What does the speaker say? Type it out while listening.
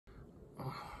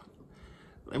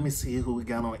Let me see who we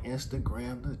got on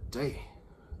Instagram today.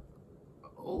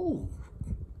 Oh,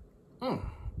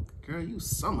 girl, you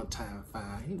summertime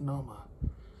fine. You know I'm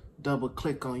a double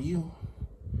click on you.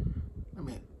 Let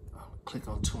me click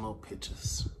on 2 more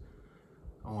pictures.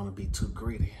 I don't want to be too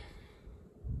greedy.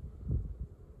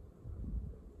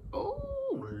 Oh,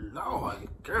 Lord,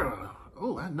 girl.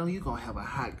 Oh, I know you're going to have a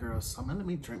hot girl summer. Let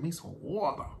me drink me some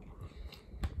water.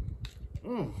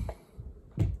 Woo.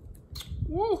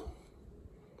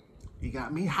 You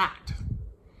got me hot.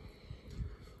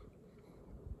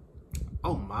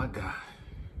 Oh, my God.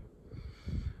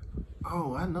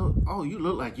 Oh, I know. Oh, you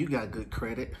look like you got good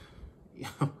credit.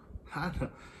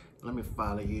 Let me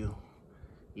follow you.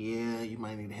 Yeah, you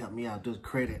might need to help me out with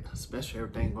credit, especially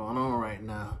everything going on right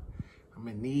now. I'm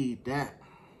gonna need that.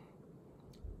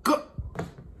 Good.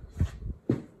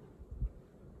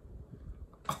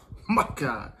 Oh my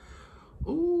God.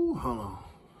 Ooh, hold on.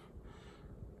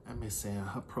 Let me see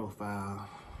her profile.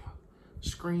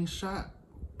 Screenshot.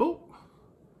 Boop.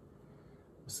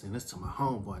 I'm sending this to my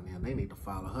homeboy now. They need to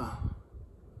follow her.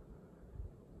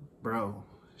 Bro,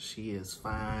 she is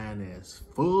fine as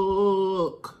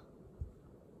fuck.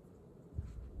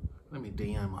 Let me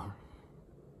DM her.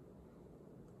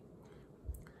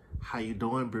 How you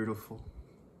doing, beautiful?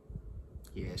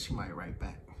 Yeah, she might write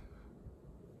back.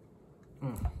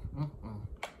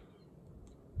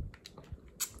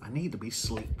 I need to be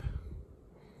asleep.